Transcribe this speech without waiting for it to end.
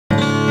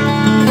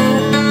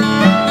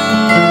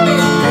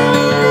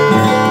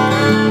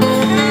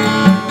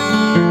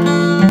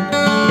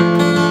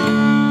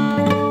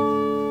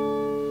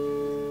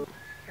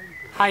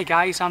Hi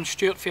guys, I'm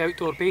Stuart for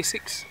Outdoor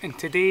Basics, and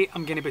today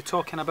I'm going to be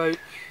talking about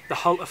the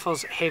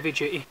Hultafors Heavy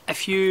Duty.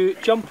 If you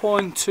jump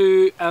on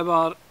to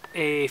our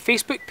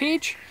Facebook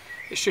page,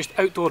 it's just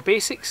Outdoor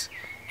Basics,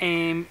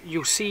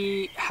 you'll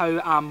see how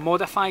I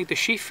modified the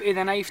sheath of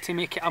the knife to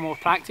make it a more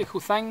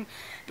practical thing,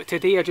 but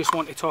today I just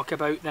want to talk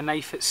about the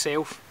knife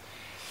itself.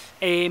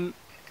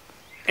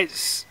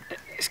 It's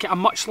got a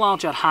much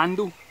larger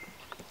handle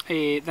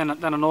than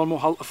a normal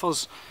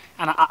Hultafors,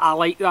 and I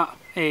like that.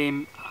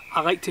 I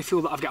like to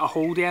feel that I've got a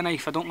hold of a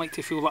knife. I don't like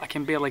to feel that I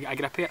can barely get a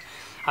grip of it.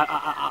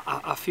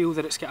 I feel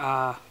that it's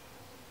got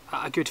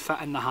a good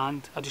fit in the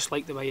hand. I just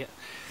like the way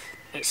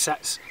it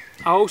sits.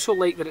 I also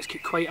like that it's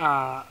got quite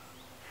a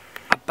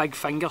big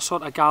finger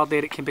sort of guard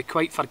there. It can be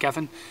quite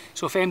forgiving.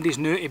 So if anybody's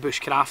new to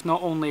bushcraft,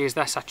 not only is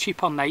this a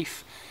cheaper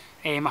knife,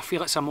 I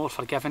feel it's a more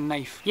forgiving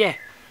knife. Yeah,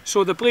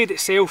 so the blade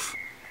itself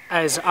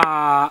is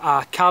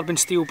a carbon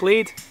steel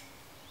blade.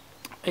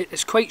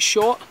 It's quite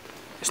short.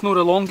 It's not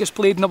the longest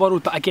blade in the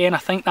world, but again I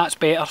think that's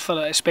better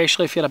for it,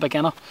 especially if you're a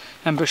beginner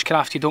in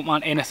bushcraft. You don't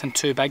want anything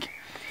too big.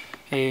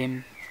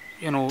 You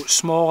know,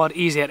 smaller,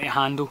 easier to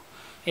handle.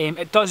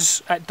 It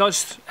does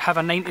have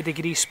a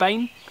 90-degree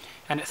spine,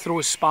 and it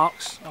throws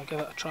sparks. I'll give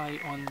it a try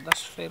on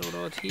this ferro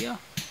rod here.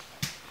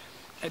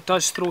 It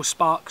does throw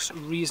sparks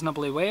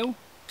reasonably well.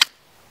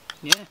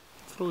 Yeah,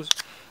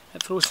 it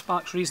throws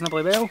sparks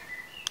reasonably well.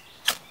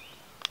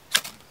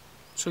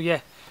 So yeah.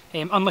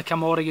 Unlike a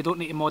Mora, you don't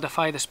need to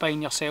modify the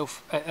spine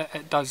yourself.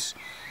 It does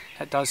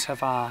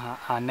have a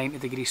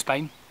 90-degree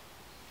spine.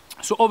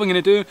 So all we're going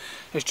to do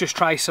is just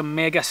try some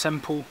mega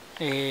simple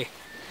sort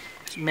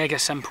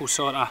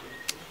of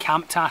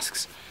camp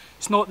tasks.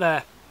 It's not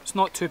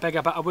too big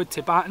a bit of wood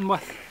to batten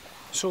with,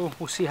 so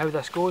we'll see how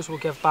this goes. We'll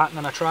give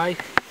battening a try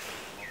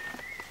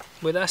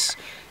with this.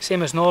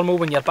 Same as normal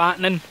when you're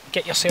battening,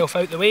 get yourself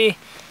out the way,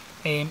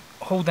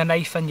 hold the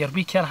knife in your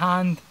weaker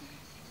hand,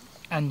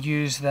 and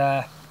use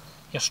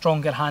your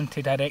stronger hand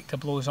to direct the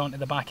blows onto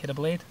the back of the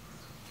blade.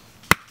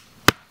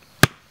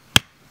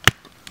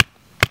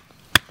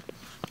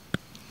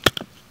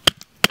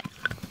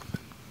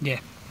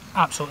 Yeah,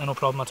 absolutely no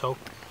problem at all.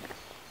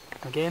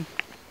 Again.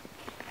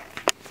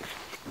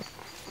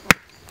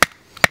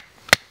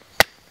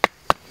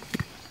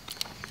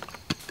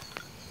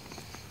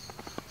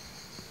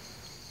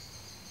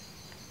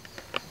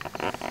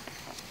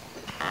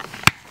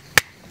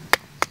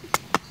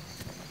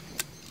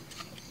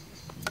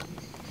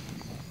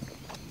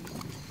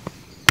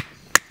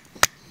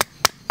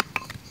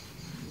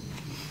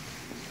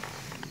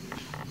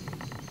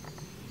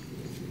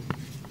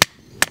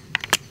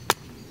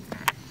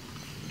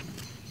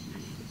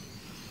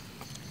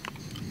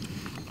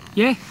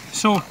 Yeah,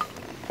 so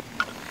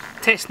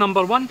test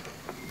number one,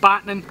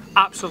 battening,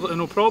 absolutely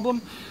no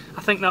problem.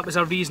 I think that was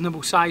a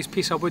reasonable size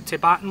piece of wood to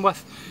batten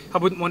with. I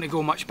wouldn't want to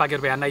go much bigger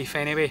with a knife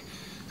anyway.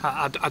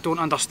 I don't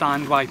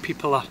understand why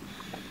people are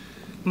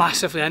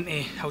massively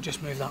into, I'll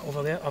just move that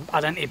over there,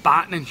 are into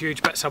battening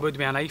huge bits of wood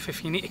with a knife.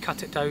 If you need to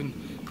cut it down,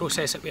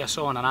 process it with a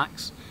saw and an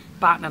axe.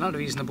 Battening a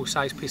reasonable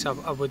size piece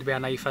of wood with a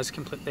knife is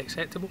completely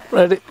acceptable.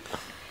 Ready.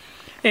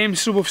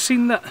 So we've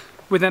seen that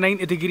with a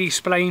 90-degree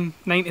spine,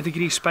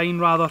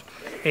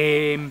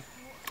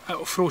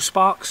 it'll throw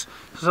sparks.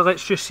 So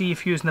let's just see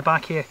if using the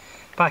back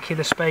of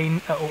the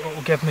spine,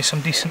 it'll give me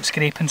some decent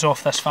scrapings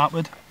off this fat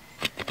wood.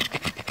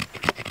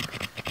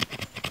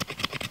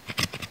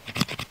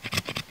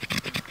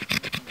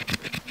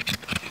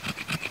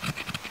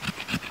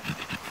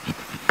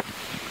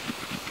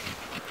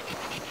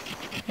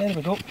 There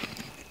we go.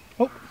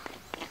 Oh,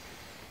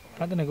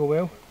 that didn't go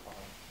well.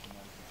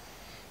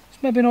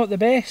 Maybe not the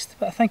best,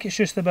 but I think it's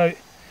just about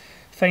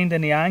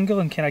finding the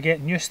angle and kind of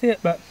getting used to it.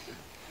 But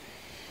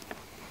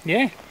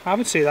yeah, I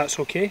would say that's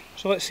okay.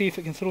 So let's see if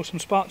it can throw some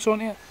sparks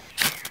onto it.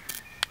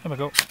 There we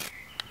go.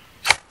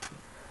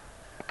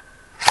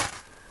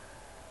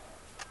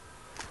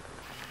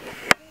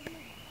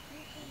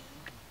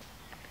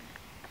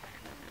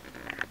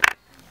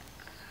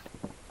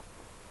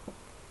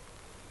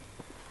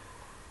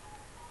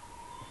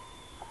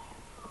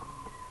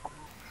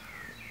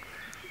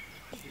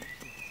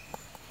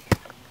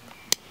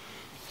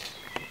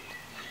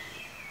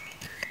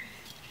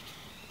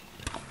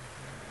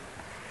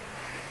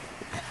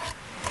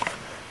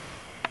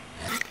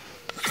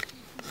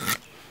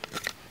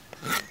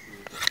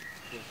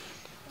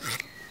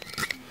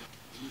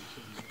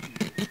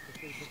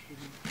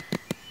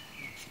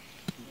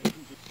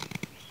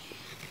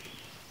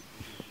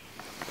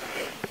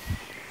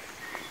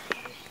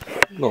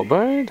 Not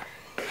bad.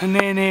 And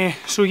then,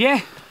 so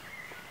yeah,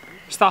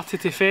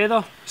 started to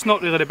feather. It's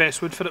not really the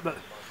best wood for it, but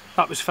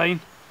that was fine.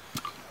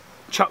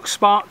 Chuck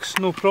sparks,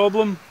 no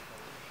problem.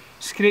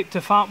 Scraped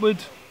the fat wood,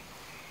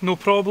 no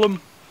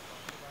problem.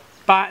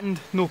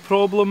 Battened, no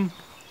problem.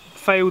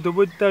 Filed the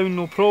wood down,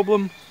 no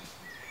problem.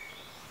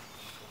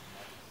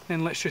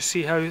 Then let's just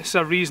see how this is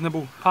a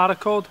reasonable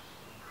paracord.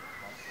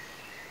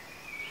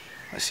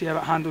 Let's see how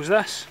it handles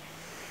this.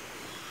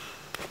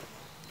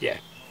 Yeah,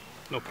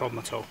 no problem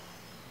at all.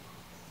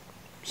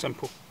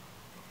 Simple.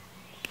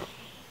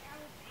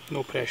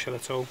 No pressure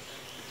at all.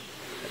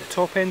 at the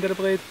top end of the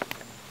blade.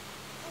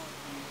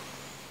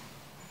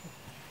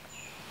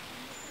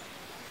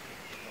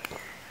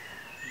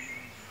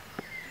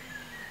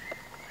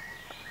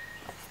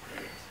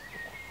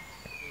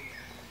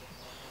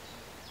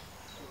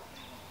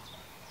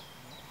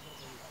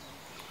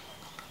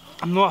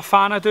 I'm not a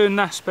fan of doing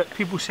this, but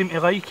people seem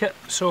to like it,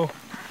 so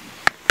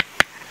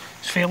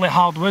it's fairly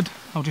hard wood.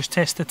 I'll just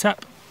test the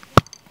tip.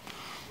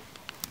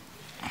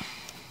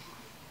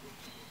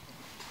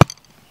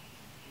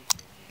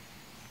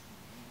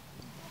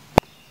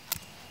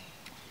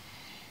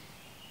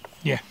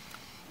 Yeah,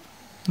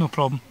 no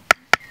problem.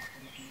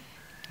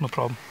 No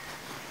problem.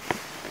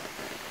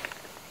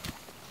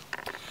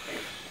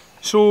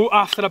 So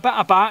after a bit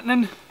of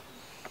battening,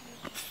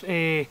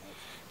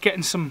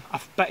 getting a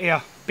bit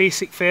of a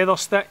basic feather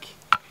stick,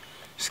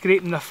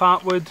 scraping the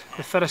fat wood,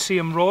 the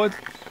ferrocerium rod,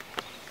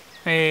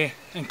 and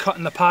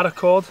cutting the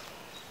paracord,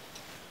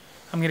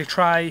 I'm going to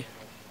try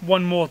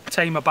one more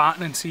time of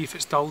battening and see if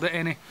it's dulled it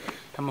any,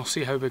 and we'll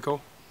see how we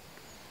go.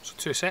 So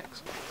 2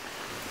 secs.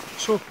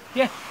 So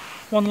yeah,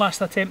 one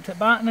last attempt at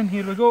battening,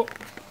 here we go.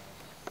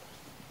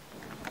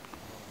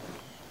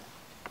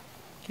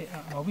 Get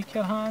that in my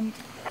weaker hand.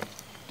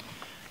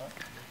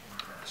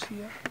 See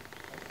it.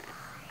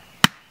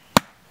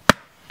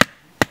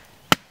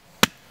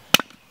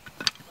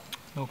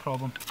 No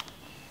problem.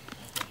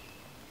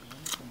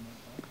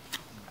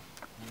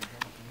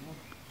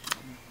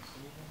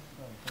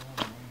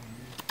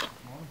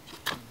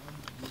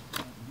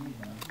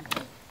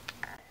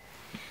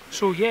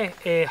 So yeah,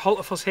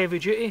 Hultafors Heavy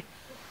Duty.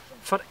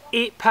 For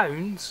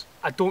 £8,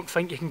 I don't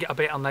think you can get a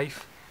better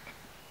knife.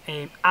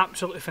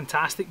 Absolutely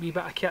fantastic wee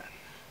bit of kit.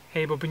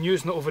 We've been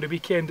using it over the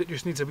weekend, it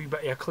just needs a wee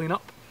bit of a clean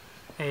up.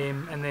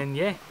 And then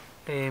yeah,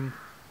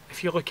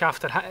 if you look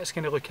after it, it's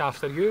going to look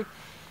after you.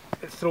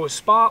 It throws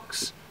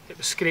sparks, it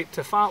was scraped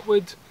to fat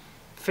wood,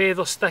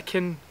 feather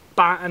sticking,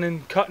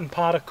 battening, cutting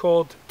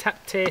paracord, tip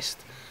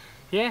test.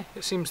 Yeah,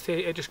 it seems to,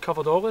 it just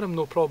covered all of them,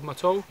 no problem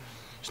at all.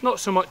 It's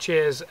not so much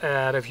as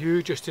a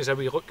review, just as a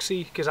wee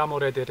look-see, because I'm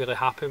already really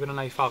happy with the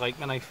knife, I like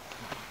the knife.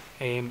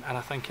 And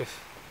I think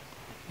if,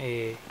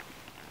 you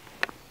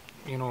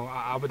know,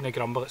 I wouldn't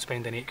grumble at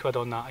spending £8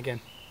 on that again.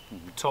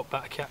 Top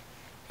bit of kit.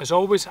 As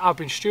always, I've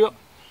been Stuart,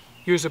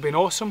 yous have been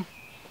awesome.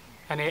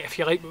 And if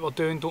you like what we're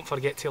doing, don't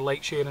forget to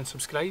like, share and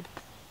subscribe.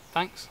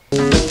 Thanks.